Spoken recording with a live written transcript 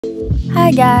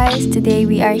Hi guys! Today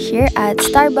we are here at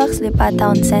Starbucks Lipa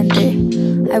Town Center.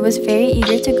 I was very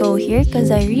eager to go here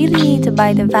because I really need to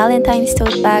buy the Valentine's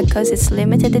tote bag because it's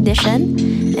limited edition.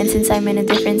 And since I'm in a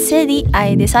different city,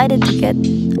 I decided to get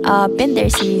a Binder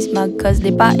series mug because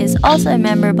Lipa is also a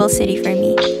memorable city for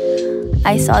me.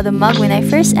 I saw the mug when I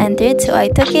first entered, so I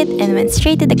took it and went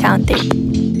straight to the counter.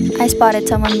 I spotted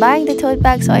someone buying the tote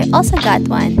bag, so I also got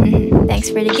one. Thanks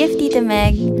for the gift, Tita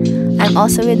Meg. I'm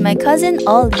also with my cousin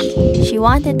Ollie. She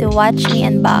wanted to watch me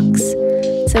unbox.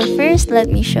 So first, let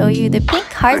me show you the pink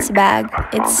hearts bag.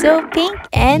 It's so pink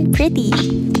and pretty.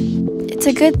 It's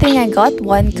a good thing I got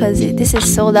one because this is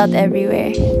sold out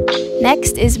everywhere.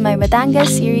 Next is my Batangas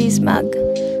series mug.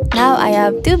 Now I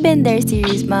have two Binder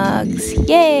series mugs.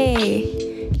 Yay!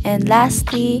 And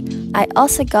lastly, I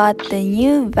also got the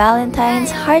new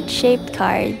Valentine's heart-shaped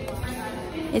card.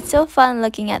 It's so fun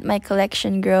looking at my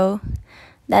collection grow.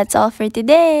 That's all for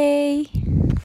today.